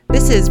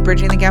This is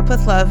Bridging the Gap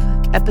with Love,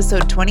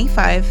 episode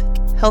 25,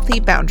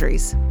 Healthy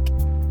Boundaries.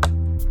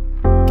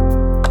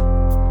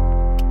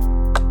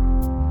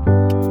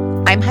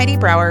 I'm Heidi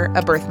Brower,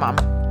 a birth mom.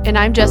 And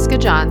I'm Jessica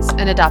Johns,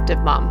 an adoptive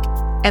mom.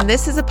 And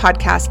this is a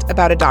podcast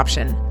about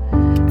adoption.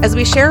 As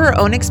we share our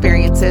own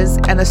experiences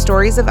and the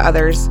stories of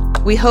others,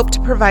 we hope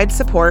to provide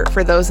support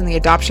for those in the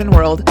adoption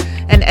world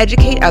and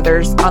educate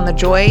others on the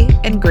joy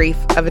and grief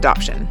of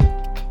adoption.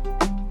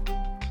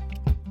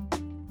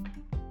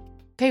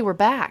 Okay, we're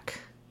back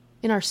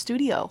in our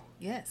studio.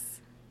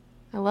 Yes.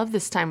 I love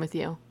this time with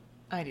you.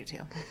 I do too.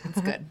 It's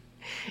good.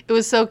 It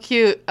was so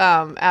cute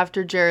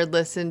after Jared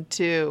listened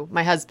to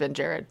my husband,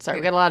 Jared. Sorry,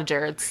 we got a lot of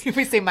Jareds. If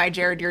we say my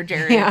Jared, you're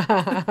Jared.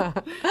 Yeah.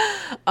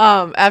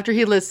 After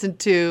he listened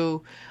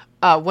to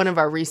one of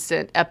our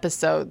recent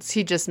episodes,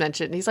 he just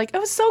mentioned, he's like, it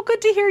was so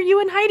good to hear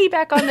you and Heidi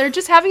back on there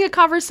just having a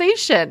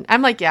conversation.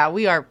 I'm like, yeah,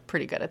 we are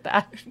pretty good at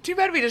that. Too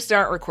bad we just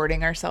aren't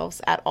recording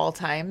ourselves at all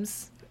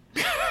times.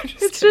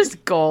 It's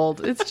just gold.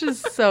 It's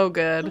just so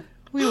good.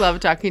 We love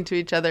talking to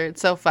each other.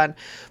 It's so fun.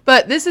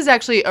 But this is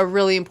actually a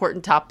really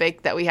important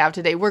topic that we have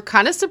today. We're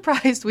kind of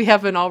surprised we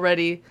haven't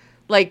already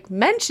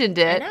mentioned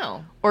it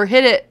or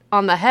hit it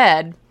on the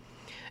head.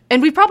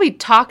 And we probably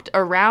talked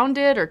around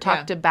it or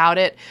talked about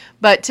it.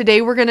 But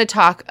today we're going to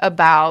talk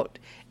about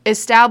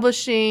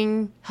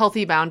establishing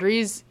healthy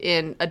boundaries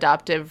in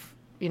adoptive,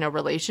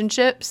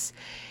 relationships.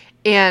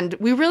 And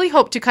we really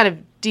hope to kind of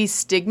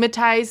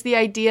destigmatize the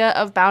idea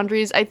of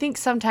boundaries. I think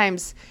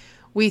sometimes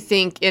we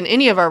think in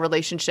any of our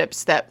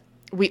relationships that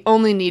we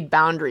only need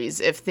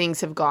boundaries if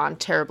things have gone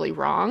terribly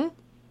wrong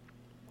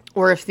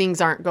or if things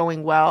aren't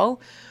going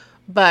well.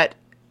 But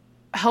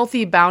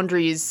healthy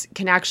boundaries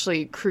can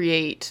actually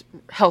create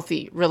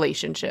healthy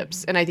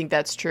relationships. And I think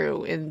that's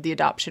true in the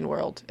adoption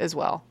world as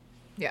well.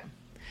 Yeah.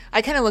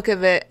 I kind of look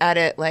at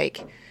it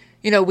like,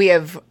 we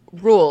have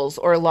rules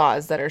or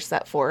laws that are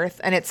set forth,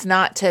 and it's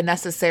not to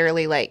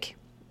necessarily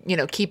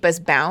keep us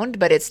bound,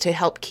 but it's to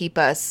help keep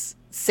us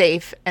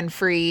safe and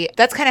free.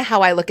 That's kind of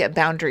how I look at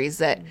boundaries,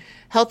 that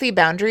healthy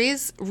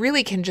boundaries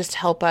really can just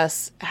help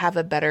us have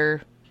a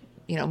better,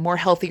 more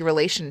healthy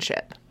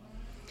relationship.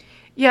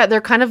 Yeah,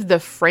 they're kind of the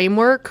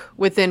framework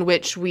within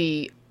which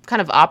we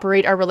kind of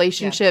operate our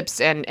relationships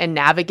and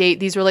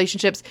navigate these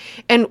relationships.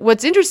 And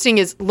what's interesting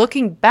is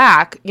looking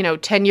back,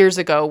 10 years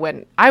ago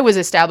when I was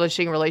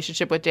establishing a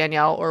relationship with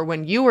Danielle, or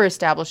when you were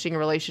establishing a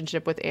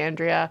relationship with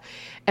Andrea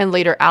and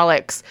later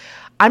Alex,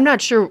 I'm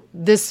not sure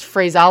this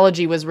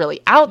phraseology was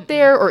really out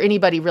there or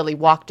anybody really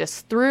walked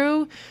us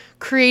through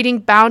creating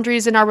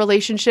boundaries in our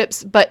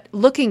relationships. But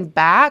looking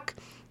back,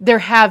 there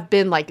have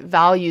been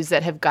values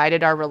that have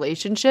guided our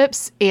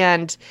relationships.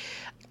 And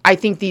I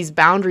think these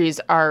boundaries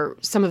are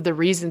some of the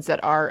reasons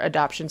that our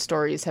adoption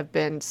stories have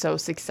been so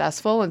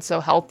successful and so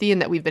healthy, and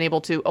that we've been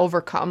able to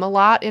overcome a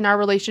lot in our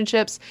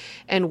relationships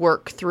and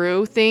work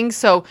through things.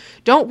 So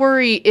don't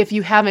worry if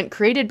you haven't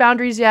created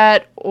boundaries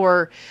yet,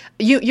 or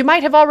you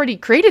might have already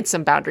created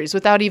some boundaries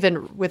without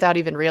even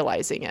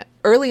realizing it.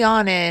 Early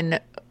on in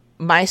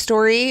my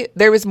story,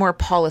 there was more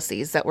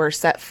policies that were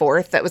set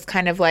forth that was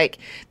kind of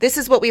this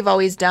is what we've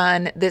always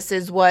done. This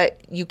is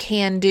what you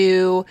can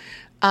do.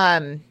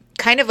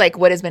 Kind of like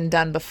what has been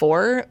done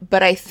before.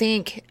 But I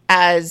think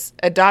as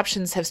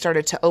adoptions have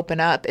started to open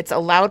up, it's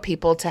allowed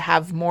people to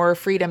have more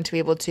freedom to be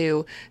able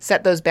to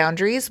set those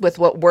boundaries with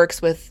what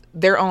works with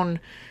their own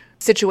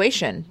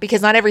situation,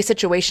 because not every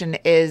situation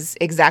is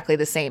exactly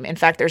the same. In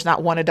fact, there's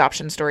not one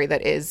adoption story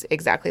that is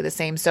exactly the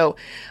same. So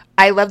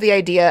I love the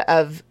idea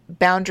of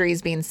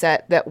boundaries being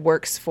set that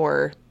works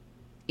for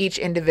each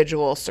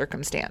individual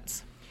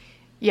circumstance.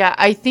 Yeah,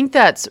 I think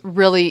that's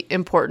really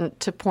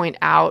important to point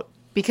out,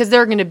 because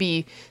there are going to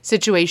be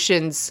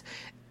situations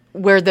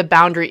where the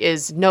boundary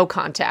is no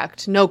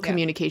contact, no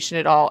communication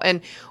at all.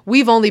 And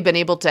we've only been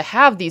able to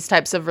have these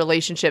types of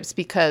relationships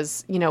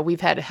because,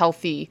 we've had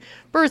healthy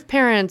birth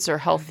parents or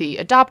healthy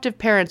adoptive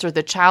parents, or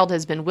the child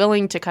has been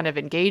willing to kind of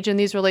engage in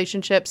these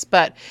relationships.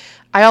 But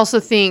I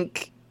also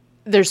think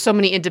there's so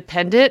many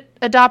independent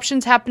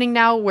adoptions happening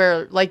now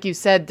where, like you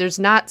said, there's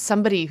not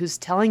somebody who's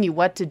telling you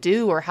what to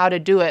do or how to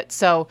do it.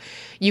 So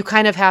you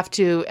kind of have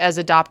to, as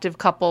adoptive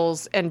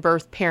couples and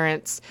birth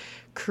parents,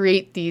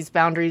 create these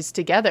boundaries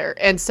together.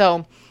 And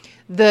so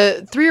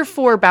the 3 or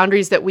 4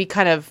 boundaries that we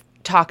kind of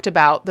talked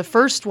about, the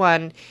first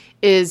one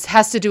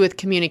has to do with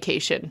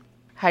communication.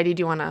 Heidi,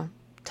 do you want to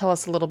tell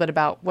us a little bit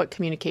about what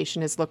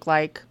communication has looked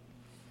like?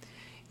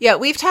 Yeah,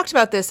 we've talked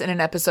about this in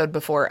an episode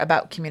before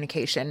about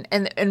communication,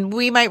 and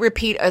we might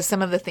repeat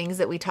some of the things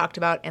that we talked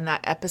about in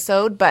that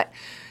episode, but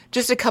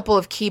just a couple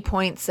of key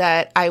points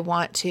that I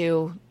want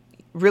to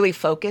really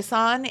focus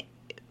on.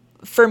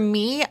 For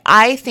me,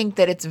 I think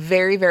that it's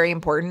very, very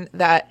important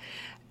that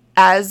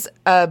as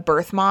a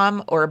birth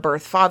mom or a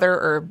birth father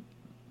or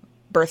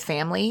birth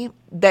family,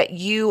 that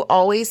you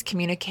always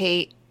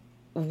communicate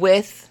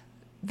with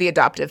the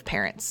adoptive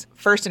parents,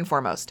 first and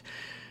foremost.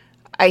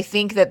 I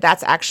think that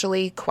that's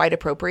actually quite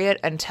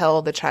appropriate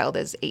until the child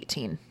is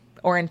 18,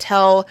 or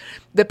until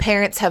the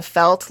parents have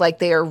felt like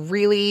they are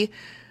really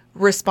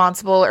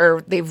responsible,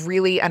 or they've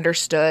really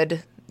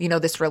understood,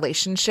 this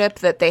relationship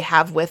that they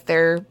have with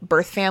their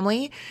birth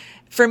family.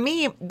 For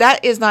me,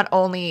 that is not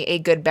only a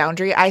good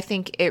boundary, I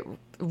think it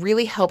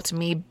really helped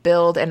me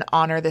build and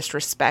honor this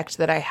respect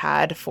that I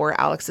had for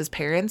Alex's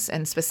parents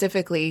and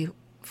specifically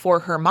for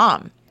her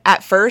mom.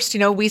 At first,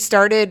 we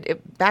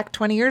started back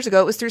 20 years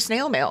ago, it was through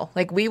snail mail.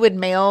 Like we would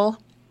mail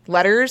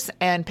letters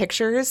and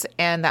pictures,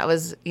 and that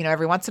was,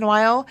 every once in a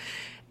while.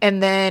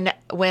 And then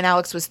when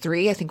Alex was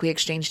 3, I think we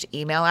exchanged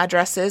email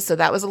addresses. So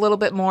that was a little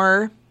bit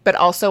more, but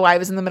also I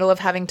was in the middle of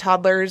having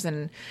toddlers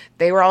and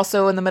they were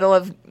also in the middle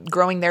of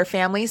growing their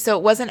family. So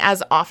it wasn't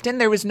as often.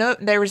 There was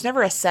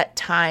never a set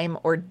time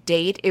or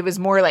date. It was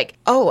more like,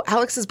 oh,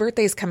 Alex's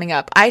birthday is coming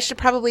up. I should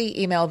probably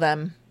email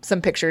them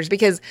some pictures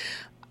because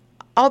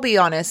I'll be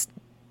honest,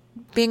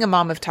 being a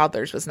mom of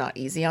toddlers was not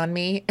easy on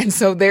me. And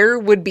so there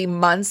would be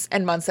months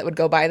and months that would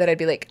go by that I'd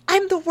be like,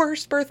 I'm the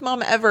worst birth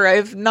mom ever.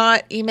 I've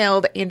not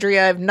emailed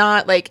Andrea. I've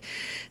not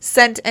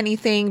sent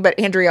anything, but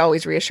Andrea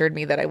always reassured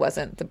me that I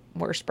wasn't the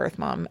worst birth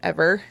mom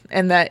ever.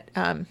 And that,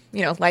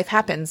 life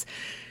happens.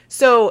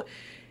 So,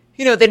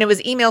 then it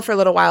was email for a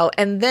little while.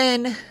 And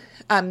then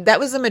that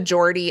was the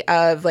majority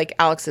of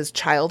Alex's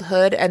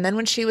childhood. And then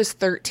when she was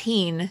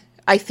 13,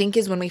 I think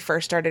is when we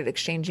first started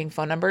exchanging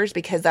phone numbers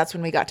because that's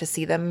when we got to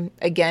see them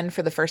again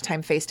for the first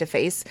time face to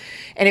face.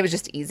 And it was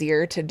just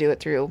easier to do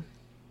it through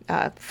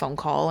phone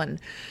call. And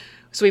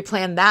so we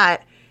planned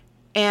that.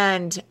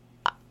 And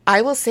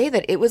I will say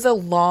that it was a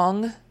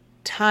long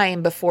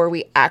time before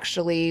we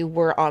actually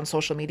were on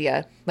social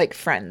media, like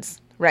friends,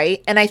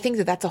 right? And I think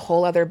that that's a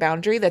whole other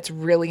boundary that's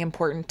really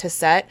important to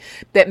set,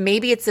 that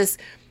maybe it's this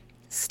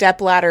step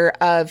ladder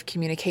of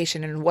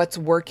communication and what's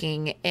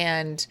working.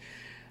 And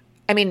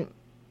I mean,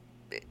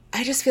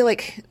 I just feel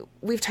like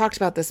we've talked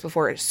about this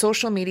before.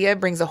 Social media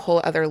brings a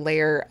whole other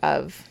layer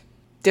of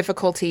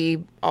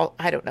difficulty.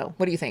 I don't know.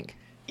 What do you think?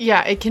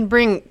 Yeah, it can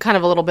bring kind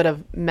of a little bit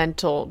of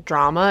mental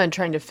drama and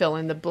trying to fill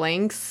in the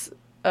blanks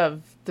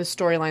of the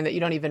storyline that you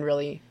don't even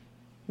really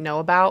know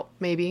about,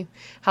 maybe.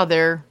 How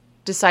they're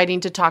deciding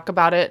to talk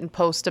about it and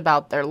post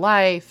about their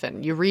life,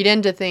 and you read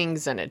into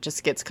things and it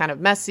just gets kind of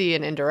messy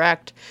and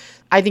indirect.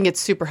 I think it's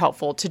super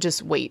helpful to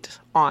just wait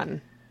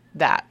on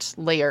that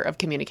layer of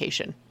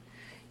communication.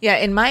 Yeah,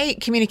 and my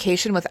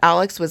communication with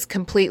Alex was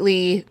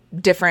completely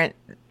different.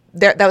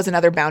 That was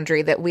another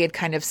boundary that we had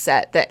kind of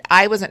set, that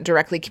I wasn't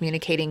directly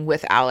communicating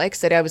with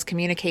Alex, that I was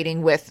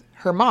communicating with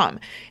her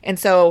mom. And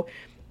so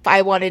if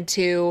I wanted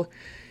to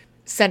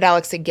send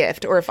Alex a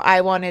gift, or if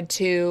I wanted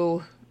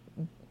to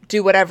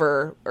do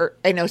whatever, or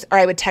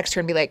I would text her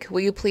and be like, will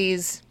you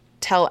please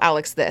tell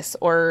Alex this,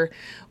 or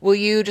will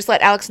you just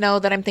let Alex know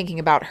that I'm thinking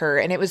about her?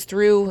 And it was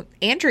through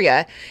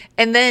Andrea.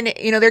 And then,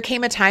 there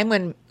came a time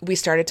when we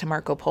started to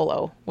Marco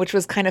Polo, which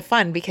was kind of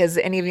fun because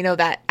any of you know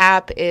that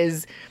app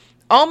is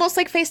almost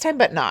like FaceTime,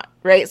 but not,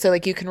 right? So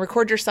you can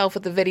record yourself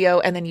with the video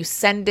and then you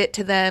send it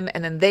to them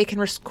and then they can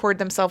record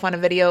themselves on a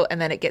video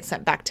and then it gets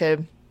sent back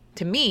to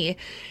me.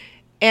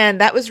 And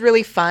that was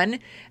really fun.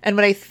 And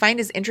what I find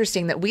is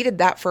interesting that we did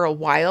that for a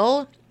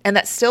while and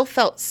that still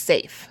felt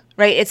safe.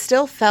 Right? It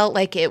still felt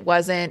like it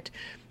wasn't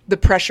the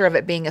pressure of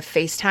it being a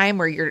FaceTime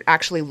where you're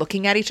actually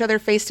looking at each other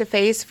face to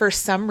face. For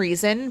some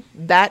reason,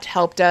 that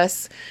helped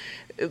us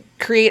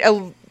create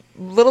a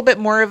little bit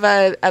more of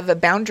a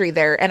boundary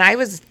there. And I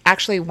was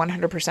actually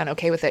 100%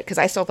 okay with it because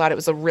I still thought it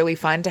was really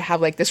fun to have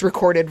this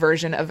recorded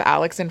version of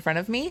Alex in front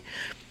of me.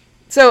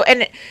 So,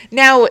 and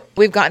now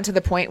we've gotten to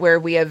the point where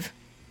we have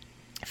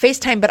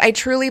FaceTime, but I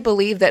truly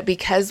believe that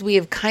because we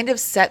have kind of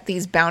set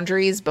these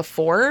boundaries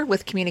before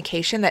with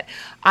communication, that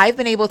I've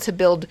been able to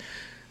build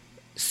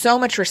so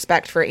much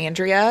respect for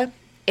Andrea,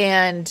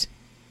 and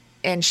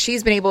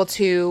she's been able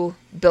to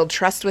build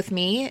trust with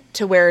me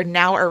to where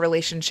now our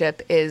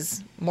relationship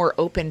is more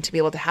open to be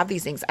able to have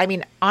these things. I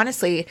mean,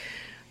 honestly,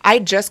 I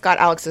just got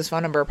Alex's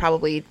phone number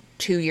probably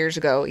 2 years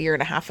ago, a year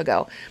and a half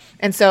ago.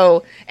 And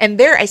so, and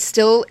there I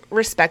still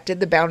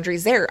respected the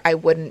boundaries there. I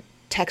wouldn't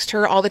text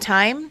her all the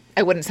time.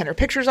 I wouldn't send her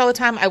pictures all the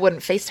time. I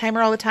wouldn't FaceTime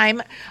her all the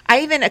time.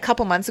 A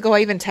couple months ago,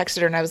 I even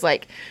texted her and I was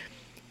like,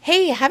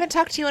 hey, haven't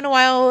talked to you in a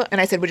while. And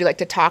I said, would you like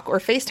to talk or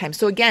FaceTime?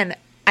 So again,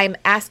 I'm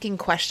asking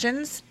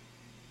questions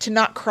to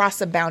not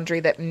cross a boundary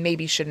that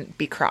maybe shouldn't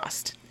be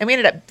crossed. And we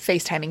ended up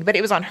FaceTiming, but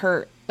it was on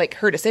her,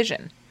 her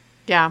decision.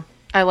 Yeah,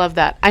 I love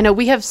that. I know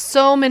we have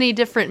so many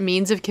different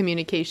means of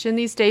communication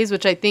these days,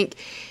 which I think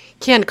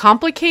can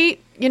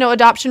complicate,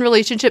 adoption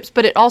relationships,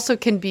 but it also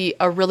can be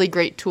a really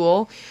great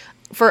tool.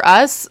 For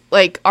us,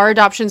 our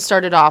adoption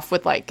started off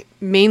with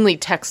mainly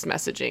text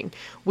messaging.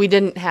 We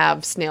didn't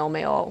have snail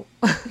mail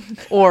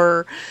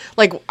or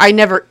I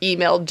never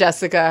emailed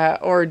Jessica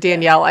or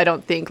Danielle. I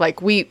don't think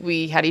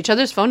we had each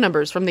other's phone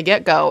numbers from the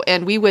get-go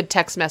and we would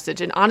text message.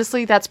 And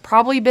honestly, that's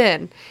probably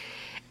been,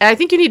 and I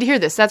think you need to hear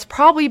this, that's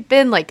probably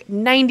been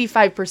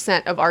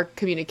 95% of our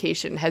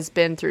communication has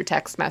been through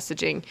text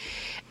messaging.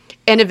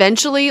 And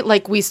eventually,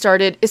 like, we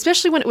started,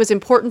 especially when it was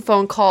important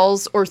phone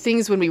calls or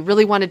things when we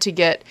really wanted to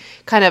get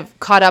kind of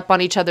caught up on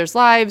each other's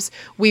lives,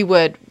 we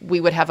would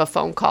have a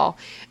phone call.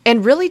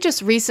 And really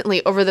just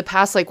recently, over the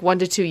past like 1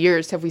 to 2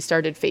 years, have we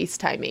started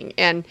FaceTiming.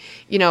 And,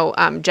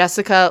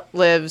 Jessica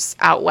lives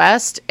out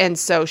west, and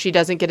so she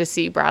doesn't get to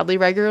see Bradley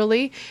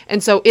regularly.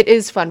 And so it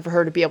is fun for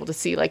her to be able to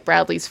see like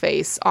Bradley's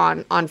face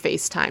on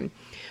FaceTime.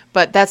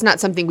 But that's not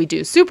something we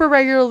do super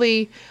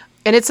regularly.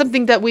 And it's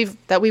something that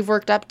we've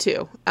worked up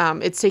to.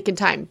 It's taken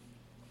time.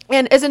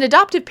 And as an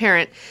adoptive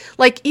parent,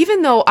 like,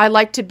 even though I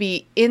like to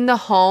be in the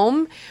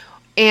home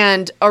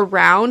and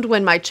around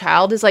when my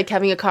child is like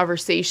having a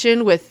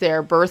conversation with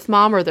their birth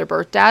mom or their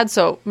birth dad.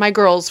 So my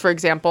girls, for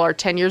example, are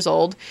 10 years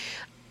old.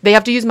 They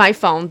have to use my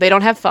phone. They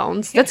don't have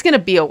phones. That's going to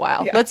be a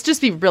while. Yeah. Let's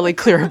just be really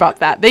clear about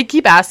that. They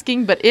keep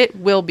asking, but it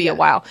will be a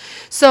while.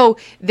 So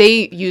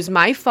they use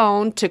my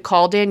phone to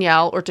call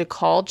Danielle or to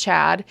call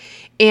Chad.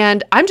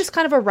 And I'm just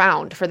kind of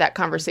around for that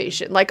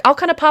conversation. Like, I'll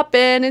kind of pop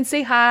in and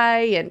say hi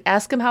and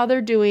ask them how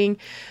they're doing.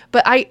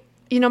 But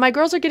my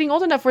girls are getting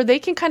old enough where they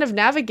can kind of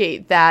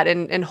navigate that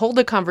and hold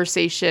a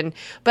conversation.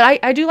 But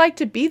I do like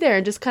to be there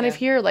and just kind of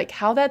hear like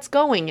how that's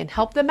going and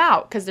help them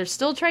out, because they're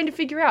still trying to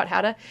figure out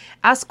how to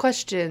ask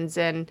questions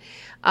and,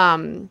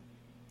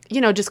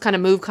 just kind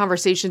of move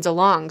conversations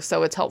along.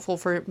 So it's helpful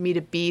for me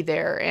to be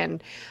there.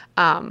 And,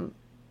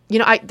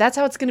 that's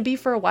how it's going to be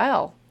for a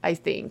while, I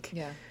think.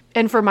 Yeah.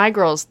 And for my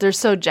girls, they're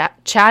so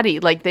chatty.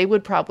 Like, they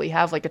would probably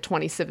have like a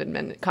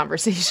 27-minute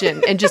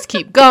conversation and just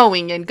keep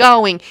going and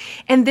going.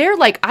 And they're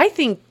like, I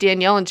think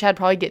Danielle and Chad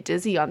probably get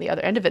dizzy on the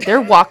other end of it. They're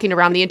walking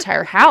around the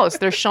entire house.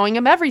 They're showing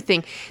them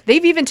everything.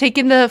 They've even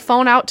taken the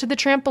phone out to the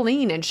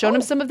trampoline and shown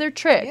them some of their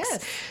tricks.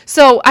 Yes.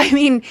 So, I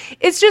mean,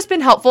 it's just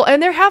been helpful.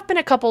 And there have been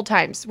a couple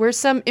times where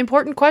some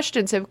important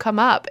questions have come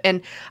up.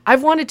 And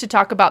I've wanted to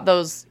talk about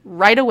those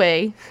right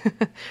away,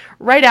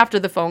 right after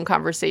the phone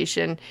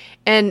conversation,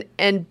 and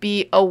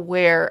be aware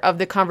of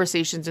the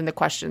conversations and the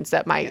questions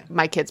that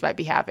my kids might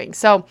be having.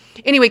 So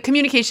anyway,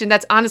 communication,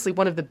 that's honestly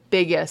one of the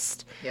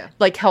biggest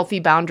like healthy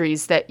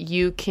boundaries that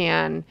you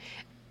can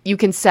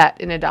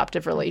set in an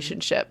adoptive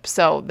relationship.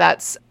 So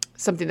that's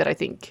something that I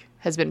think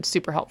has been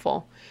super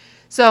helpful.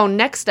 So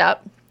next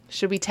up,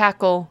 should we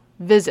tackle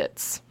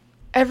visits?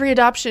 Every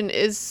adoption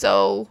is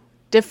so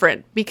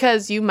different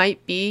because you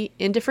might be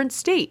in different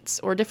states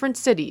or different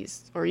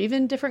cities or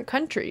even different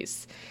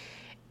countries.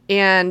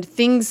 And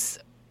things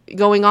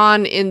going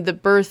on in the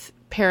birth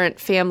parent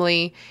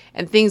family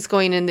and things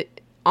going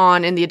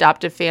on in the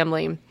adoptive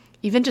family,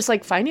 even just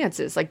like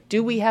finances, like,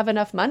 do we have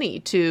enough money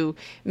to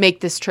make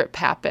this trip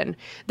happen?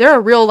 There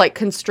are real like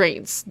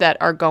constraints that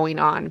are going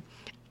on.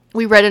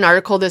 We read an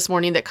article this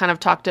morning that kind of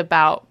talked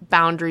about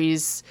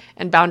boundaries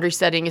and boundary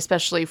setting,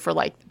 especially for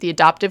like the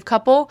adoptive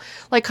couple,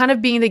 like kind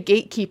of being the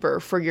gatekeeper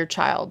for your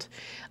child.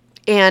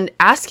 And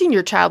asking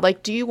your child,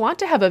 like, do you want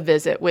to have a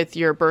visit with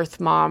your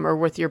birth mom or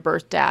with your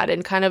birth dad?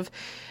 And kind of,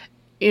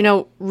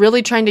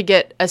 really trying to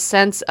get a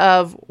sense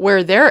of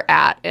where they're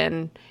at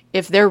and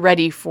if they're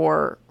ready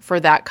for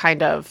that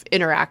kind of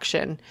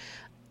interaction.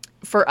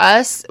 For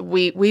us,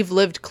 we've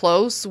lived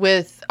close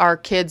with our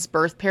kids'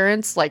 birth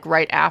parents, like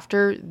right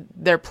after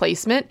their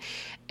placement.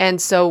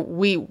 And so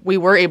we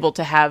were able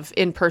to have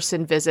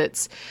in-person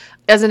visits.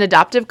 As an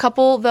adoptive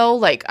couple, though,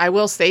 like, I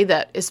will say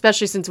that,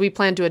 especially since we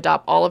plan to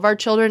adopt all of our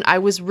children, I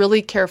was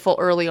really careful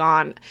early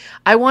on.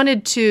 I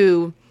wanted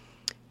to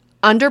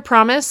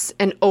under-promise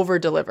and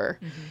over-deliver.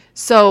 Mm-hmm.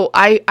 So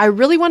I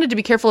really wanted to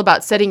be careful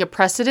about setting a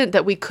precedent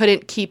that we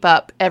couldn't keep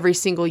up every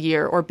single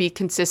year or be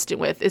consistent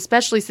with,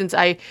 especially since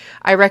I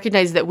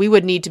recognize that we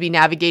would need to be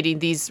navigating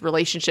these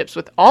relationships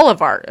with all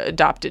of our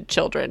adopted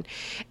children.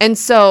 And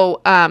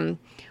so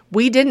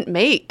we didn't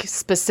make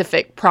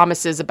specific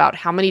promises about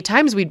how many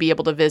times we'd be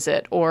able to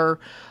visit or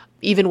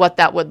even what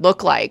that would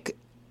look like.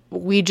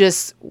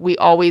 We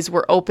always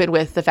were open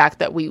with the fact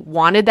that we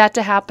wanted that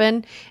to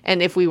happen.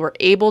 And if we were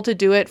able to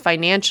do it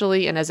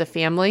financially and as a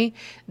family,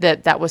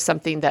 that was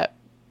something that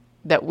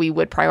we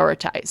would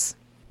prioritize.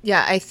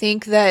 Yeah, I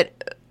think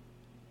that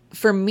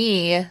for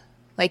me,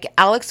 like,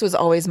 Alex was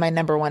always my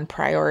number one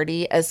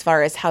priority as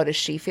far as how does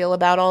she feel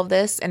about all of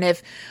this. And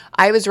if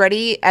I was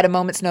ready at a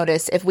moment's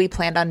notice, if we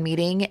planned on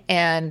meeting,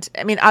 and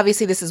I mean,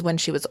 obviously this is when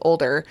she was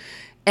older,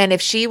 and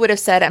if she would have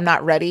said, I'm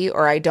not ready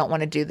or I don't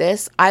want to do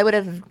this, I would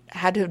have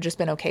had to have just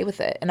been okay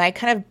with it. And I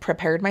kind of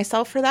prepared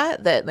myself for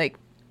that like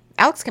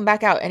Alex can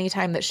back out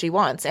anytime that she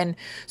wants. And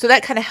so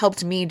that kind of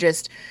helped me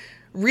just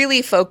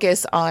really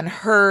focus on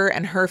her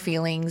and her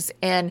feelings.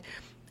 And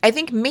I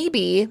think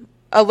maybe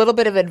a little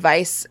bit of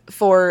advice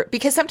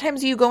because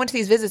sometimes you go into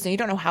these visits and you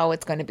don't know how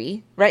it's going to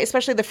be, right?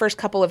 Especially the first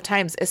couple of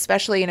times,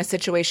 especially in a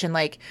situation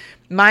like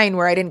mine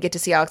where I didn't get to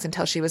see Alex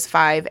until she was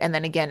 5 and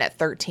then again at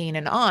 13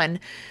 and on.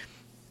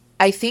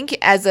 I think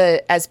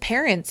as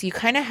parents, you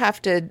kind of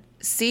have to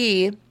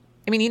see,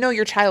 I mean, you know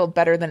your child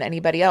better than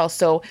anybody else.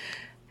 So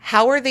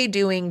how are they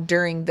doing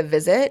during the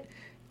visit?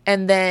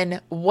 And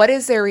then what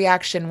is their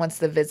reaction once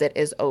the visit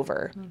is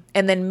over?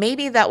 And then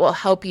maybe that will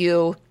help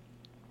you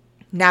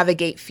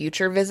navigate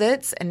future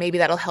visits, and maybe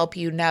that'll help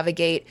you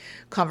navigate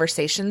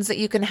conversations that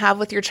you can have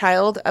with your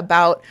child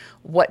about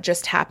what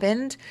just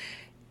happened.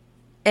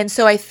 And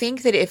so I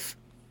think that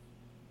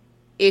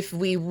if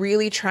we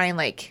really try and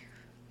like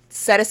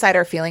set aside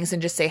our feelings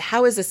and just say,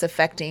 how is this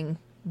affecting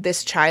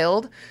this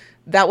child?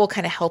 That will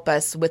kind of help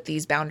us with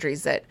these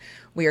boundaries that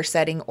we are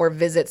setting or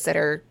visits that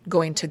are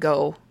going to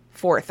go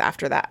forth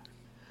after that.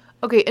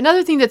 Okay,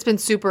 another thing that's been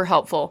super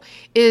helpful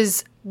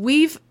is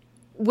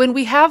when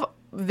we have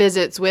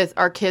visits with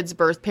our kids'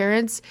 birth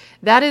parents,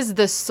 that is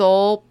the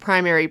sole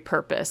primary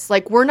purpose.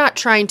 Like, we're not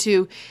trying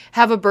to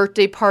have a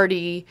birthday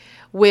party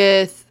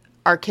with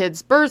our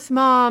kid's birth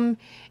mom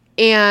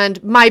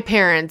and my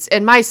parents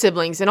and my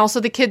siblings and also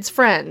the kids'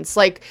 friends.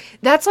 Like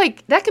that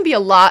can be a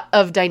lot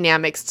of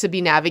dynamics to be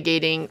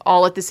navigating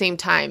all at the same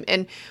time.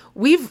 And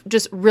we've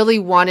just really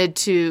wanted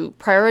to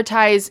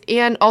prioritize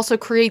and also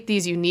create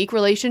these unique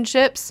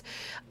relationships.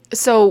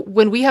 So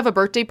when we have a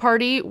birthday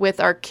party with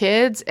our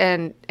kids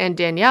and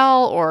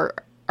Danielle, or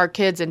our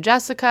kids and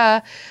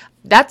Jessica,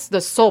 that's the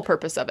sole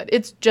purpose of it.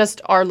 It's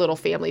just our little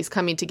families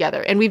coming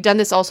together. And we've done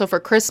this also for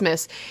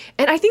Christmas.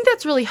 And I think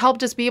that's really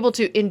helped us be able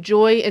to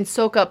enjoy and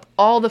soak up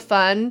all the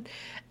fun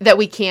that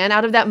we can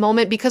out of that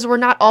moment, because we're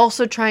not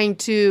also trying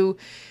to,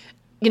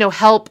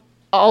 help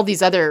all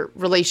these other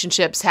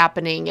relationships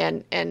happening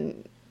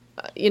and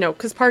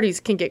because parties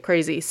can get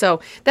crazy.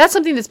 So that's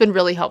something that's been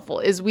really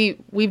helpful, is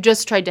we've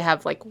just tried to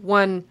have like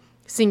one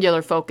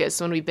singular focus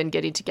when we've been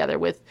getting together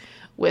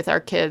with our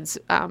kids'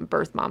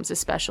 birth moms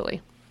especially.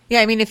 Yeah,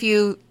 I mean, if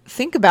you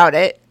think about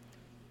it,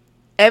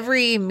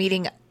 every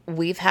meeting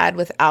we've had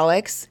with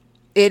Alex,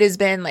 it has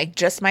been like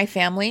just my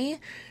family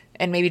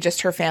and maybe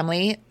just her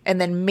family,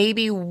 and then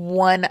maybe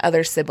one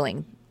other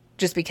sibling,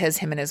 just because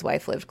him and his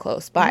wife lived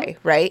close by,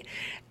 right?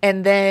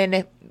 And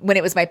then when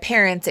it was my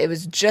parents, it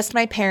was just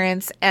my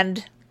parents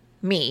and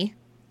me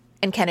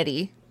and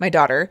Kennedy, my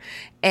daughter,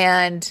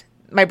 and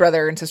my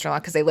brother and sister-in-law,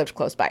 because they lived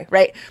close by,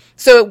 right?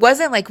 So it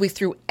wasn't like we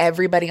threw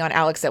everybody on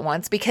Alex at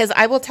once, because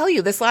I will tell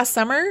you, this last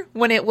summer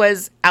when it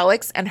was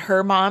Alex and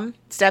her mom,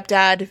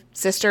 stepdad,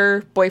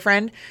 sister,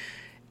 boyfriend,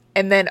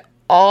 and then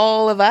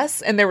all of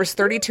us, and there was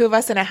 32 of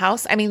us in a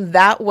house. I mean,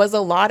 that was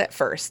a lot at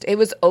first. It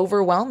was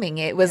overwhelming.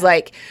 It was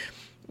like,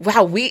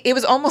 wow, it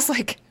was almost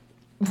like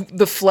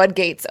the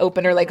floodgates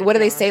open, or like, what do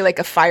they say? Like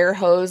a fire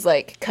hose,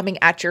 like coming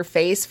at your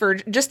face for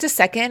just a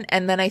second.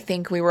 And then I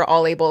think we were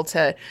all able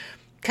to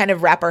kind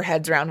of wrap our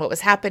heads around what was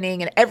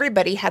happening, and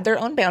everybody had their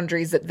own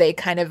boundaries that they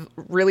kind of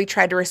really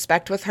tried to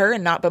respect with her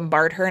and not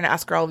bombard her and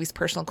ask her all these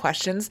personal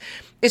questions.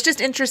 It's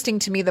just interesting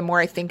to me the more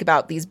I think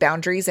about these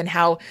boundaries and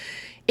how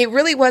it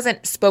really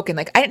wasn't spoken.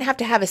 Like, I didn't have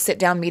to have a sit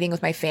down meeting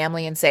with my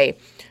family and say,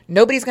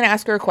 nobody's going to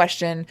ask her a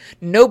question.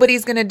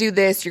 Nobody's going to do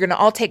this. You're going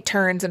to all take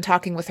turns in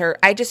talking with her.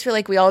 I just feel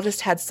like we all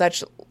just had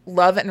such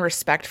love and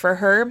respect for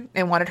her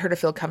and wanted her to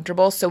feel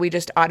comfortable. So we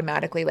just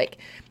automatically like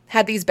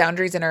had these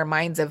boundaries in our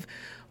minds of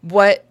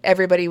what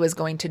everybody was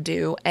going to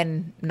do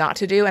and not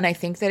to do. And I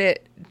think that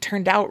it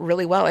turned out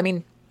really well. I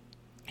mean,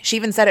 she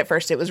even said at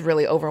first it was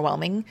really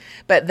overwhelming,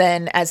 but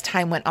then as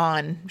time went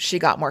on, she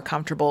got more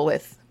comfortable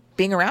with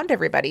being around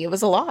everybody. It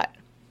was a lot.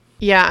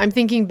 Yeah, I'm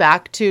thinking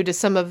back to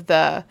some of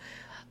the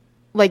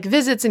like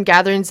visits and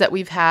gatherings that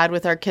we've had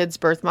with our kids'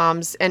 birth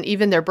moms and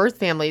even their birth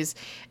families.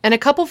 And a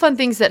couple fun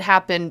things that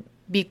happened,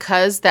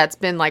 because that's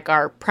been like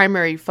our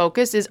primary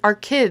focus, is our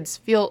kids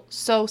feel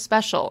so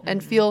special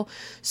and feel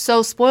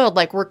so spoiled.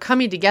 Like, we're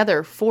coming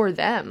together for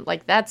them.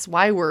 Like, that's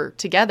why we're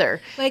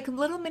together. Like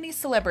little mini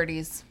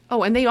celebrities.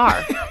 Oh, and they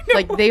are.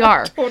 Like, they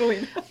are.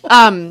 Totally.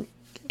 And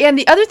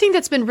the other thing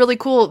that's been really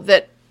cool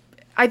that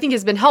I think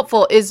has been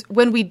helpful is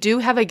when we do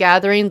have a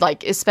gathering,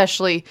 like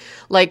especially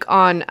like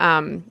on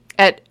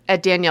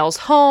at Danielle's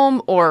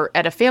home or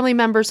at a family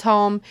member's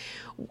home,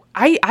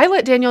 I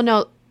let Danielle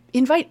know,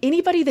 invite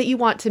anybody that you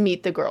want to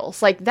meet the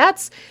girls. Like,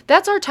 that's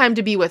our time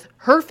to be with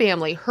her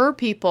family, her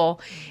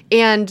people.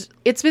 And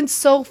it's been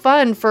so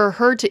fun for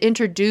her to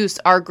introduce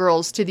our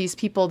girls to these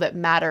people that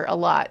matter a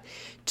lot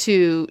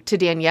to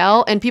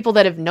Danielle, and people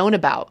that have known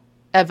about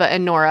Eva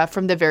and Nora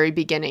from the very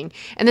beginning.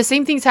 And the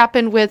same things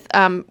happened with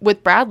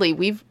Bradley.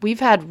 We've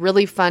had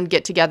really fun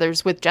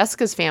get-togethers with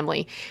Jessica's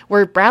family,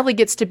 where Bradley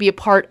gets to be a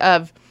part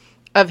of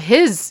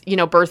his,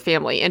 birth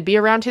family and be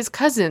around his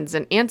cousins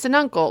and aunts and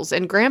uncles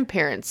and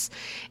grandparents.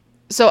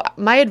 So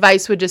my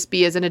advice would just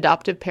be, as an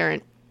adoptive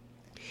parent,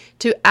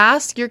 to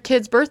ask your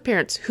kids' birth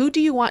parents, who do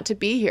you want to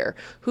be here?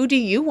 Who do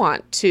you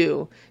want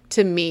to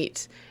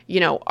meet,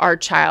 our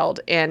child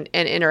and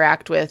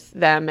interact with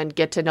them and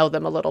get to know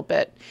them a little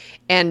bit?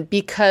 And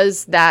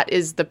because that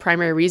is the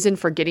primary reason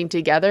for getting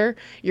together,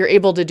 you're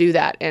able to do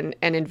that and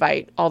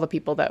invite all the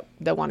people that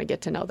want to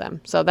get to know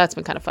them. So that's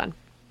been kind of fun.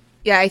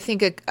 Yeah, I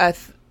think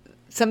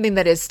something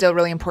that is still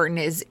really important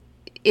is,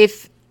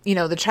 if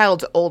the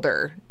child's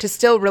older, to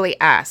still really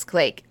ask,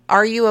 like,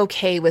 are you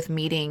okay with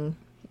meeting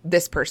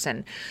this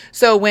person?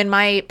 So when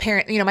my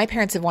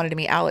parents have wanted to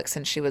meet Alex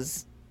since she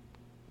was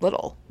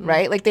little,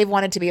 right? Like they've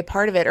wanted to be a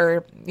part of it,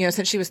 or, you know,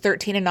 since she was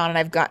 13 and on, and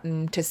I've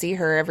gotten to see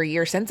her every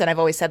year since then. I've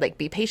always said, like,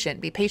 be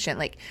patient,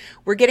 like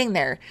we're getting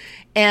there.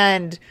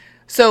 And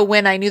so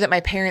when I knew that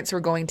my parents were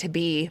going to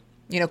be,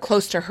 you know,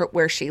 close to her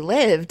where she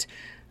lived,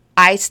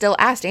 I still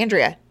asked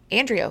Andrea,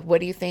 what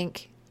do you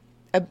think?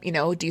 You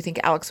know, do you think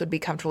Alex would be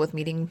comfortable with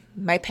meeting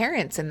my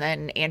parents? And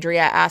then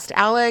Andrea asked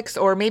Alex,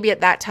 or maybe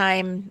at that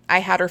time I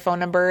had her phone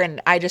number and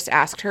I just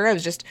asked her. I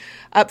was just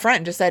upfront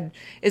and just said,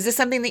 is this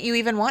something that you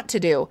even want to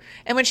do?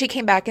 And when she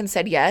came back and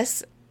said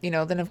yes, you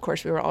know, then of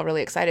course we were all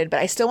really excited, but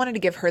I still wanted to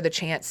give her the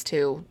chance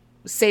to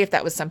say if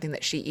that was something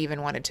that she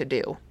even wanted to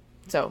do.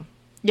 So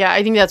yeah,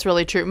 I think that's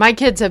really true. My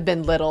kids have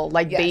been little,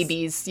 like Yes.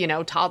 babies, you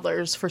know,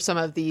 toddlers for some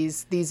of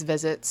these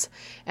visits.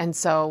 And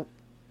so,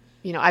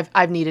 you know,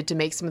 I've needed to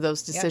make some of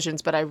those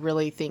decisions, but I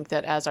really think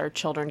that as our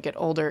children get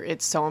older,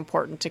 it's so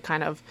important to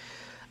kind of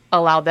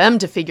allow them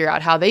to figure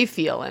out how they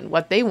feel and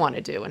what they want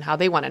to do and how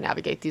they want to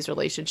navigate these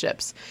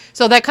relationships.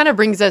 So that kind of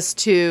brings us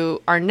to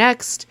our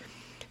next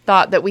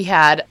thought that we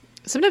had.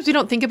 Sometimes we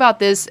don't think about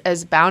this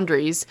as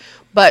boundaries,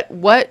 but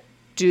what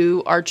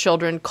do our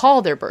children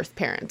call their birth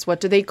parents?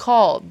 What do they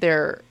call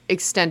their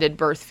extended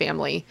birth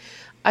family?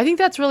 I think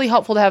that's really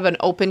helpful to have an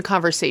open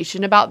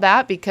conversation about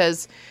that,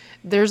 because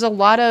there's a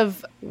lot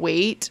of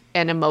weight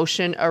and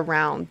emotion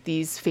around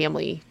these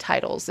family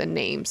titles and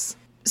names.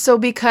 So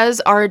because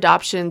our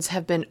adoptions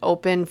have been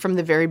open from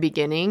the very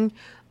beginning,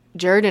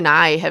 Jared and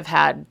I have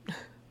had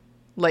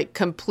like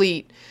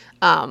complete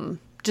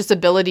just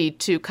ability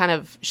to kind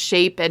of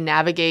shape and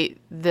navigate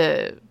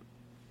the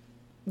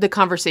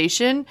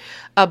conversation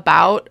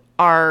about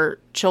our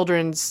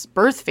children's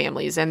birth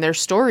families and their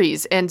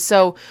stories. And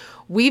so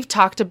we've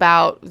talked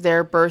about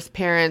their birth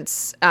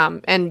parents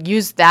and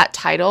used that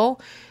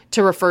title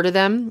to refer to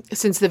them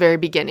since the very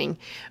beginning.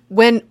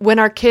 When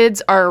our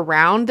kids are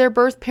around their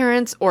birth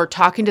parents or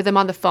talking to them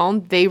on the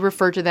phone, they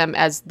refer to them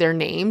as their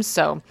names.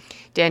 So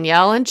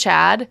Danielle and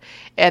Chad,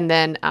 and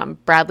then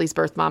Bradley's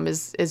birth mom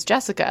is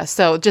Jessica.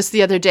 So just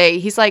the other day,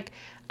 he's like,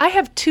 I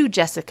have 2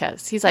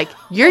 Jessicas. He's like,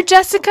 you're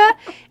Jessica,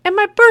 and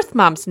my birth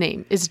mom's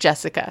name is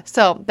Jessica.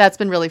 So that's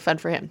been really fun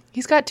for him.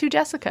 He's got 2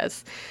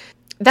 Jessicas.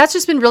 That's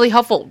just been really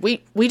helpful. We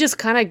just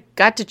kind of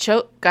got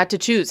to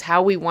choose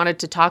how we wanted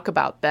to talk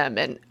about them.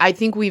 And I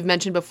think we've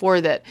mentioned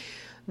before that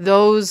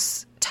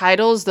those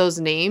titles, those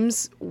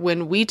names,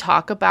 when we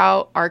talk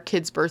about our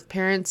kids' birth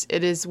parents,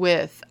 it is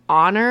with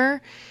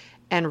honor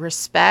and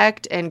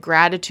respect and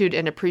gratitude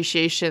and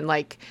appreciation.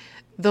 Like,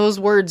 those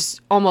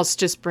words almost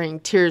just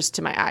bring tears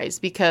to my eyes,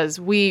 because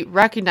we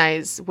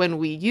recognize when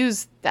we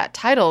use that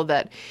title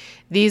that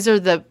these are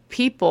the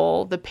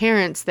people, the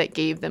parents that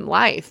gave them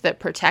life, that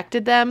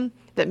protected them,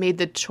 that made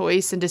the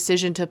choice and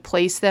decision to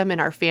place them in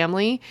our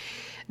family,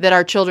 that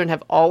our children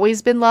have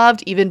always been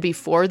loved even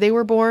before they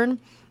were born.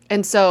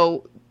 And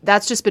so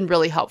that's just been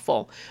really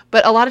helpful.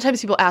 But a lot of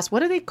times people ask,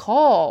 what do they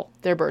call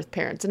their birth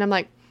parents? And I'm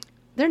like,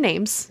 their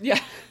names. yeah.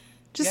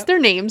 Just their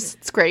names.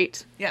 It's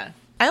great. Yeah.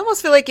 I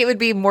almost feel like it would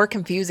be more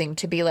confusing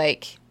to be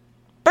like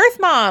birth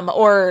mom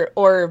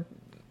or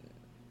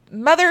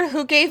mother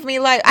who gave me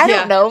life. I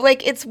don't know.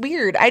 Like, it's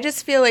weird. I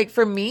just feel like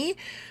for me,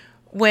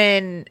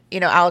 when, you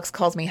know, Alex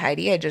calls me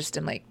Heidi, I just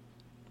am like,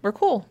 we're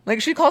cool.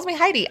 Like, she calls me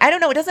Heidi. I don't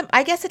know.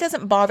 I guess it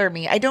doesn't bother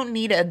me. I don't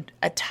need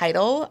a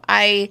title.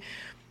 I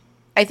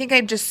think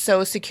I'm just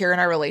so secure in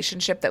our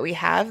relationship that we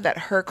have that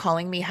her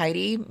calling me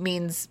Heidi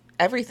means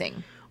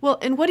everything. Well,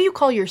 and what do you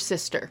call your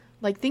sister?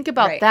 Like, think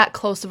about that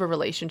close of a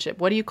relationship.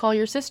 What do you call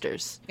your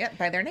sisters? Yeah,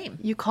 by their name.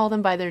 You call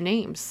them by their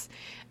names.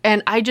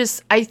 And I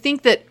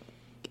think that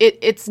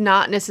it's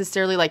not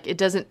necessarily like it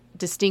doesn't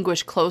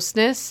distinguish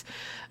closeness.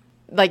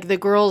 Like, the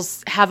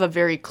girls have a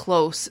very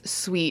close,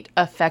 sweet,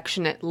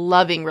 affectionate,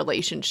 loving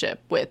relationship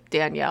with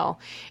Danielle,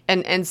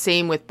 and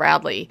same with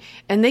Bradley.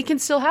 And they can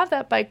still have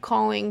that by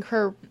calling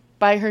her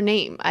by her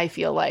name, I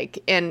feel like,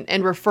 and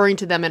referring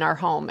to them in our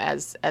home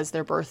as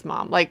their birth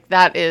mom. Like,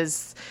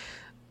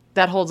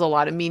 that holds a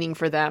lot of meaning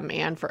for them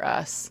and for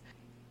us.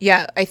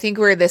 Yeah, I think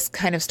where this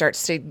kind of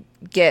starts to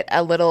get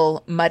a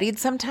little muddied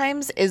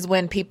sometimes is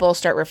when people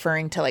start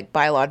referring to like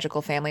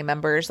biological family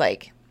members,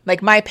 like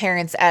my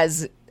parents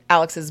as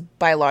Alex's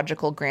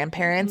biological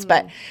grandparents.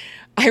 But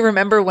I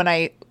remember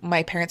when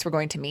my parents were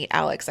going to meet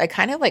Alex, I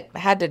kind of like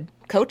had to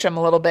coach them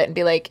a little bit and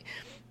be like,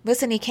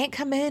 listen, he can't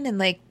come in and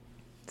like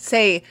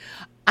say,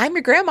 I'm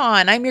your grandma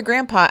and I'm your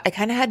grandpa. I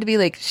kind of had to be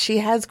like, she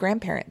has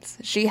grandparents.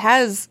 She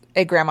has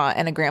a grandma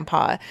and a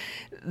grandpa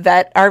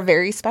that are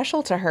very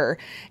special to her.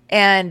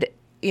 And,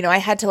 you know, I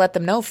had to let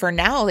them know for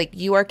now, like,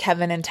 you are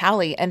Kevin and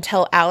Tally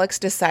until Alex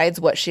decides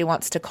what she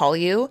wants to call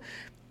you.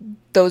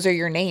 Those are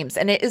your names.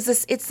 And it's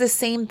the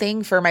same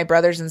thing for my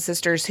brothers and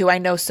sisters who I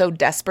know so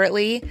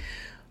desperately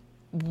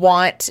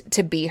want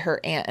to be her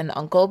aunt and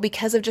uncle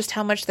because of just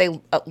how much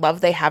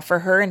love they have for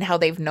her and how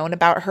they've known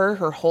about her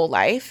whole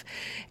life.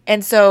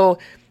 And so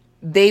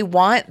they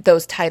want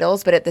those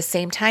titles, but at the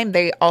same time,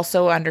 they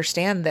also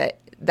understand that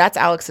that's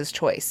Alex's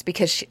choice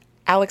because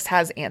Alex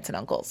has aunts and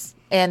uncles,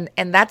 and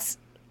that's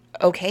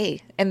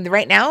okay. And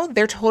right now,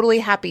 they're totally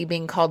happy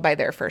being called by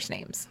their first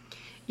names.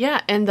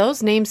 Yeah, and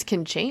those names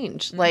can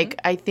change. Mm-hmm. Like,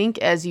 I think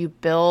as you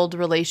build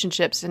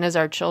relationships and as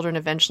our children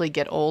eventually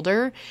get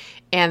older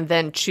and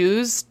then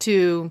choose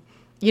to,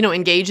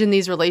 engage in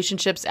these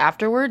relationships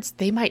afterwards,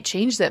 they might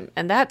change them.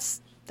 And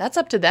that's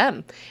up to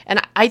them. And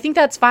I think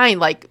that's fine.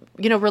 Like,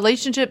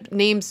 relationship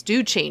names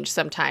do change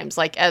sometimes,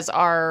 like as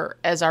our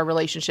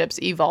relationships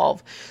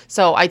evolve.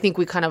 So I think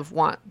we kind of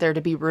want there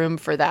to be room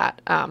for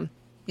that.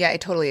 Yeah, I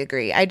totally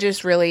agree. I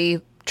just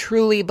really,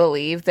 truly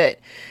believe that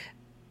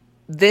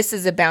this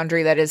is a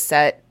boundary that is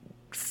set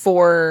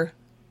for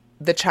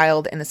the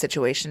child in the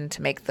situation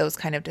to make those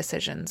kind of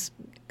decisions.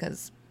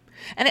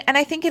 And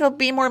I think it'll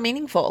be more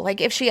meaningful. Like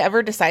if she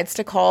ever decides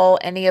to call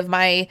any of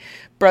my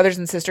brothers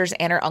and sisters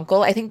aunt or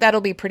uncle, I think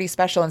that'll be pretty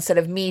special instead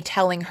of me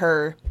telling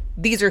her,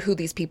 these are who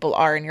these people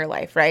are in your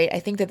life, right? I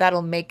think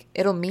it'll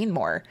mean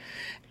more.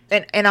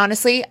 And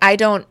honestly, I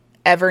don't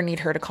ever need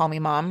her to call me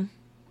mom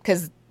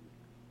because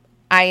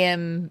I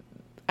am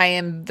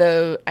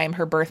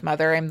her birth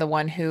mother. I'm the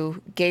one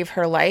who gave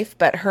her life,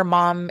 but her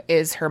mom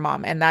is her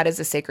mom. And that is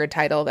a sacred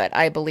title that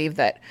I believe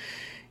that,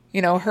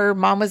 her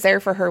mom was there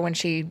for her when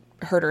she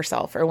hurt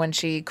herself or when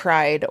she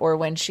cried or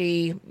when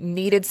she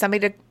needed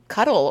somebody to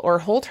cuddle or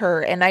hold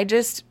her. And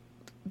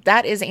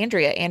that is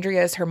Andrea.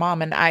 Andrea is her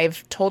mom. And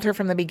I've told her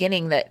from the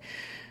beginning that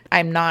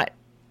I'm not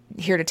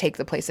here to take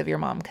the place of your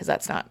mom because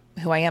that's not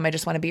who I am. I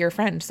just want to be your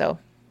friend. So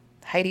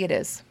Heidi it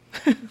is.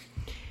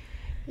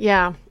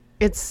 Yeah,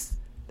 it's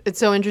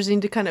so interesting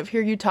to kind of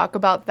hear you talk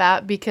about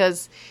that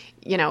because,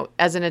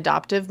 as an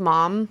adoptive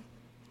mom,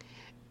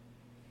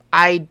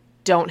 I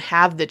don't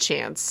have the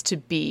chance to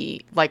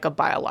be like a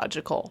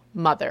biological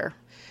mother,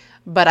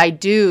 but I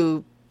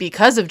do,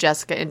 because of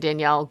Jessica and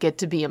Danielle, get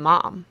to be a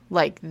mom.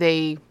 Like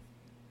they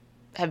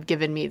have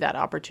given me that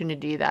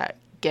opportunity, that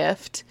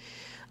gift.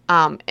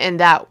 And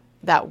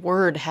that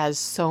word has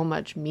so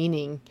much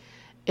meaning.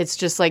 It's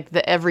just like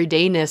the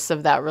everydayness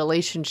of that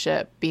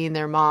relationship, being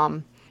their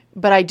mom.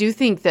 But I do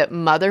think that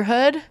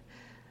motherhood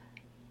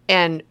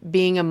and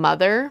being a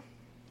mother,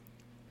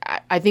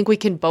 I think we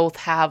can both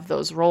have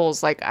those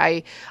roles. Like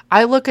I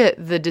look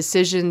at the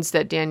decisions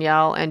that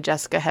Danielle and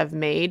Jessica have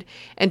made,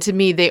 and to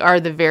me, they are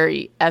the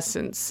very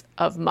essence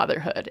of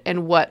motherhood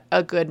and what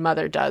a good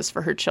mother does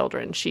for her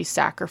children. She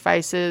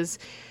sacrifices,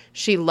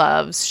 she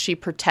loves, she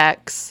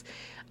protects,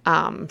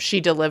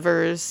 she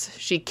delivers,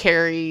 she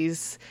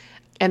carries.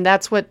 And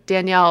that's what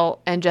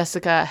Danielle and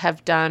Jessica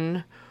have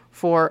done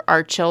for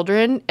our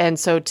children. And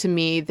so to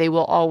me, they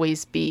will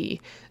always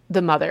be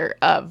the mother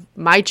of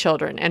my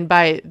children. And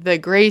by the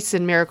grace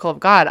and miracle of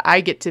God, I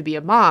get to be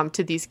a mom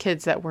to these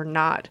kids that were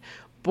not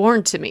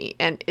born to me.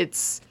 And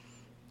it's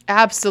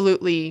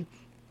absolutely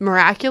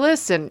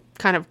miraculous and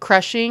kind of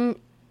crushing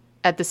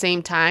at the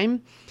same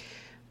time.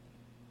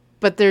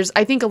 But there's,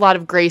 I think, a lot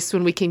of grace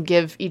when we can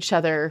give each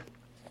other,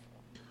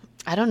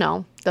 I don't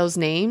know, those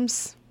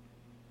names.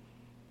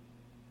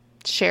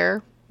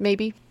 Share,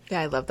 maybe.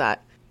 Yeah, I love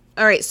that.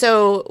 All right,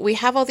 so we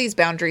have all these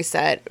boundaries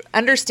set,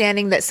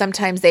 understanding that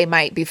sometimes they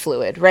might be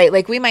fluid, right?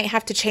 Like we might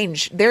have to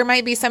change. There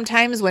might be some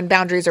times when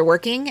boundaries are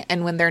working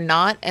and when they're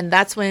not, and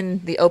that's when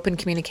the open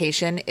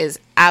communication is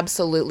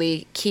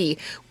absolutely key.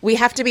 We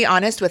have to be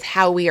honest with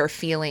how we are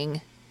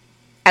feeling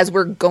as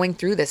we're going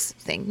through this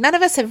thing. None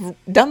of us have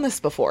done this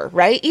before,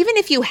 right? Even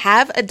if you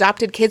have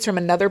adopted kids from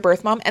another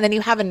birth mom and then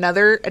you have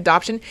another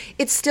adoption,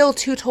 it's still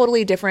two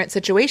totally different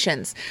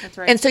situations. That's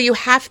right. And so you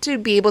have to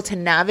be able to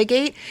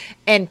navigate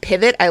and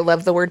pivot. I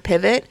love the word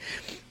pivot.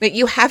 But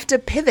you have to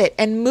pivot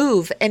and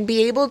move and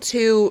be able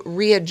to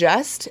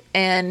readjust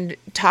and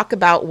talk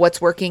about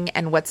what's working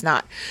and what's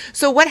not.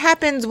 So what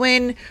happens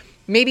when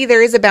maybe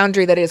there is a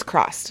boundary that is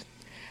crossed?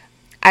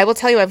 I will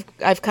tell you,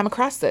 I've come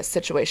across this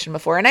situation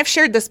before, and I've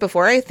shared this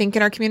before, I think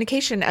in our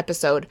communication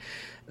episode,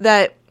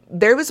 that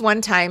there was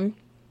one time,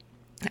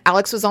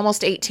 Alex was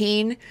almost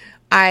 18.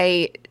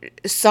 I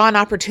saw an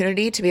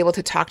opportunity to be able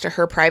to talk to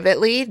her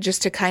privately,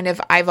 just to kind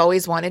of, I've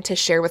always wanted to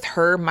share with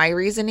her my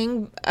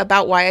reasoning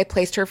about why I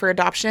placed her for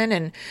adoption.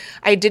 And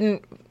I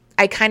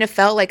kind of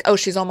felt like, oh,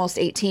 she's almost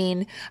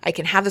 18. I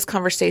can have this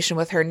conversation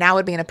with her. Now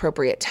would be an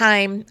appropriate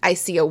time. I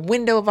see a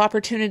window of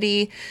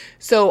opportunity.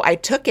 So I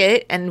took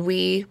it and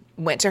we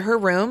went to her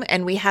room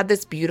and we had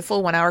this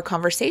beautiful 1-hour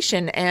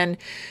conversation. And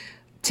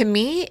to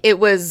me, it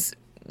was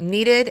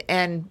needed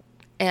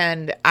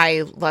and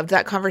I loved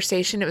that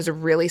conversation. It was a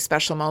really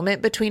special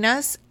moment between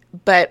us.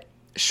 But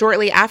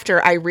shortly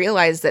after, I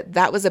realized that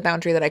that was a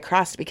boundary that I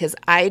crossed because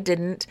I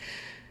didn't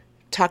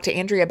talk to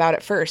Andrea about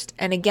it first.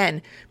 And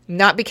again,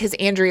 not because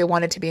Andrea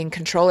wanted to be in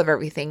control of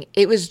everything.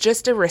 It was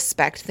just a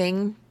respect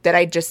thing that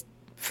I just,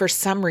 for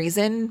some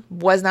reason,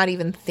 was not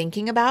even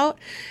thinking about.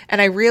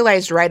 And I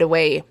realized right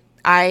away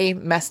I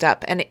messed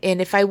up. And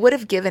if I would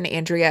have given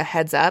Andrea a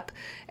heads up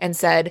and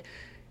said,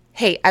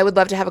 hey, I would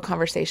love to have a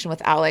conversation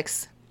with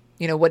Alex.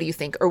 What do you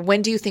think? Or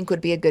when do you think would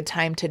be a good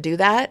time to do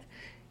that?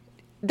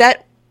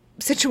 That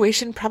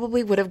situation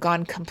probably would have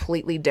gone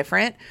completely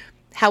different.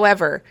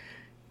 However,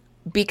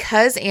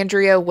 because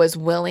Andrea was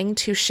willing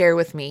to share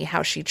with me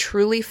how she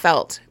truly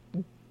felt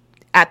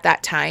at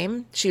that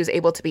time, she was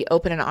able to be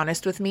open and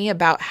honest with me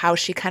about how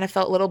she kind of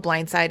felt a little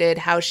blindsided,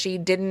 how she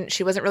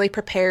wasn't really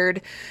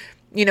prepared,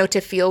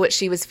 to feel what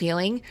she was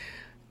feeling.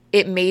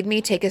 It made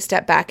me take a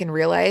step back and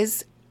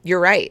realize, you're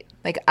right.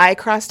 Like, I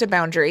crossed a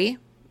boundary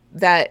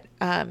that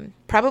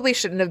probably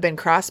shouldn't have been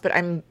crossed, but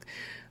I'm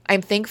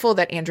thankful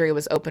that Andrea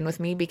was open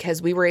with me,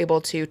 because we were able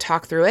to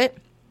talk through it.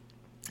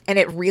 And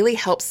it really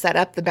helped set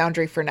up the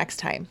boundary for next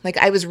time. Like,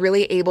 I was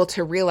really able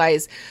to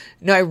realize,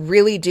 no, I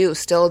really do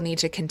still need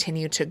to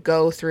continue to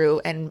go through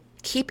and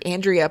keep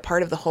Andrea a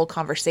part of the whole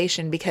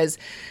conversation, because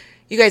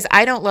you guys,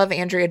 I don't love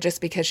Andrea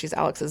just because she's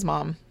Alex's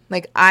mom.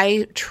 Like,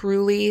 I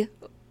truly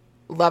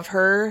love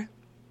her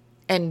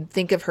and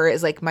think of her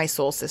as like my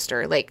soul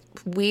sister. Like,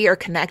 we are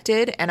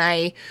connected, and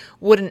I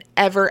wouldn't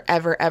ever,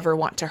 ever, ever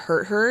want to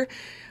hurt her.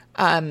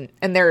 And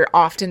there are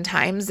often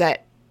times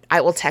that I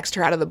will text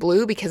her out of the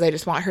blue because I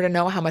just want her to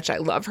know how much I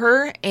love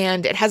her.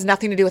 And it has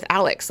nothing to do with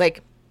Alex.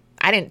 Like,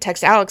 I didn't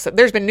text Alex.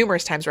 There's been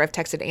numerous times where I've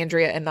texted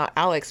Andrea and not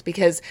Alex,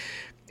 because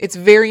it's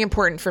very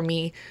important for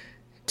me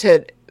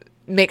to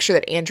make sure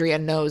that Andrea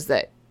knows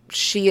that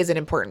she is an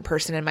important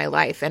person in my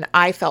life. And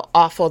I felt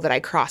awful that I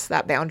crossed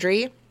that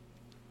boundary.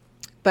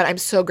 But I'm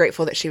so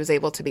grateful that she was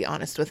able to be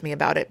honest with me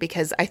about it,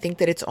 because I think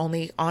that it's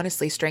only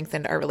honestly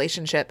strengthened our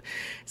relationship.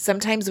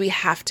 Sometimes we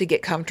have to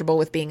get comfortable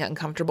with being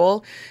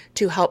uncomfortable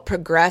to help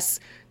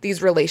progress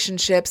these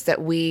relationships that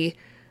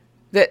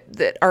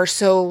are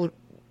so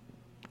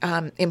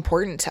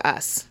important to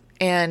us.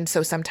 And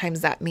so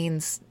sometimes that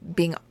means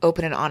being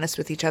open and honest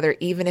with each other,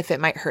 even if it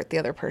might hurt the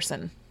other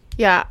person.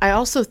 Yeah, I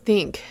also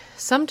think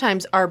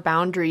sometimes our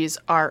boundaries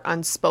are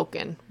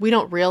unspoken. We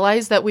don't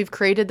realize that we've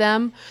created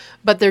them,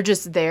 but they're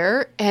just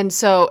there. And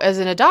so as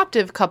an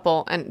adoptive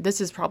couple, and this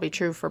is probably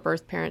true for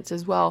birth parents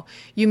as well,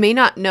 you may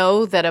not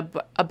know that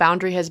a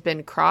boundary has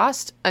been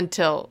crossed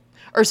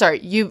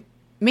you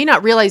may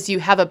not realize you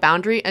have a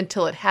boundary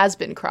until it has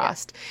been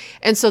crossed.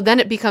 And so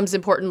then it becomes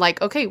important,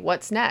 like, okay,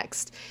 what's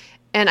next?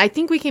 And I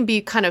think we can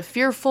be kind of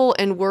fearful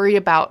and worry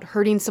about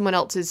hurting someone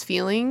else's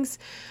feelings,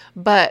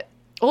 but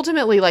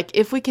ultimately, like,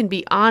 if we can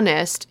be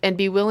honest and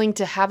be willing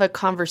to have a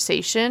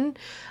conversation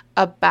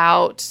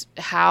about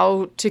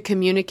how to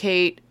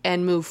communicate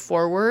and move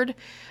forward,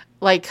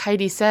 like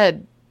Heidi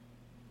said,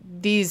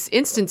 these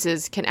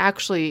instances can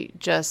actually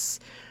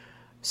just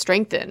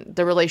strengthen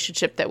the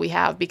relationship that we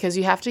have, because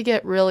you have to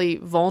get really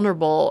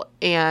vulnerable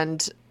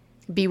and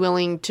be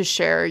willing to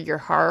share your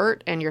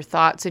heart and your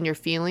thoughts and your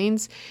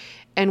feelings.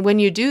 And when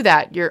you do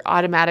that, you're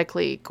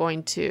automatically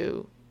going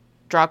to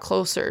draw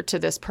closer to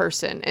this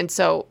person. And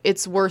so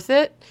it's worth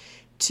it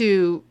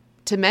to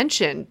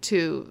mention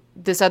to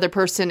this other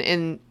person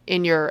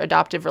in your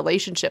adoptive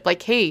relationship,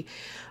 like, hey,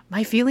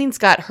 my feelings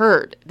got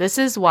hurt. This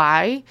is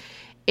why.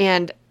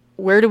 And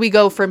where do we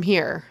go from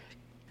here?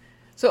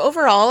 So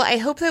overall, I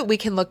hope that we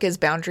can look at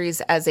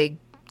boundaries as a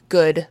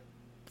good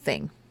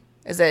thing.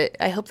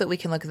 I hope that we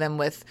can look at them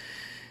with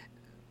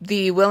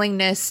the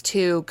willingness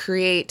to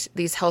create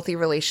these healthy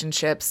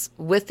relationships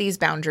with these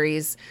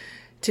boundaries,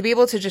 to be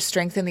able to just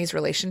strengthen these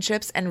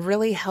relationships and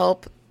really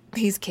help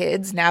these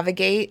kids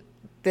navigate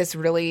this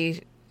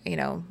really,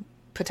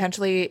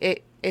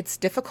 potentially it's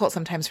difficult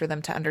sometimes for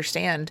them to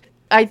understand.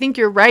 I think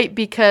you're right,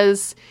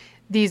 because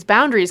these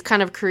boundaries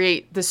kind of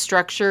create the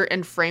structure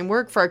and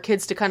framework for our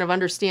kids to kind of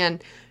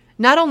understand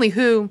not only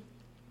who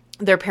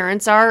their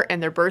parents are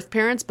and their birth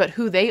parents, but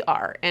who they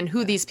are and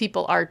who these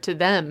people are to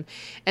them.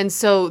 And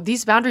so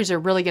these boundaries are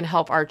really going to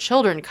help our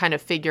children kind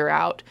of figure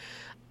out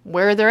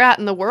where they're at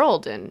in the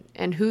world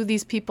and who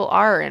these people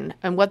are and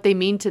what they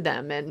mean to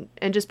them,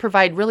 and just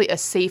provide really a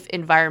safe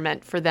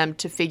environment for them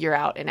to figure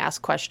out and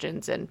ask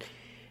questions and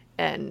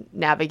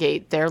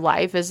navigate their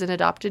life as an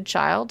adopted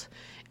child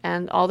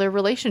and all their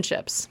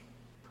relationships.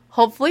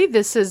 Hopefully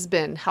this has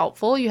been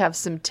helpful. You have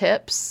some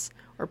tips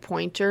or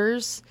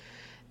pointers,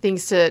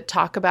 things to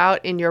talk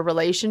about in your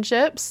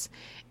relationships.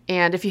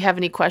 And if you have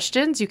any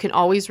questions, you can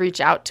always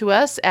reach out to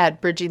us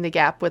at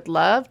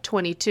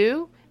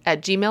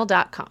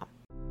bridgingthegapwithlove22@gmail.com.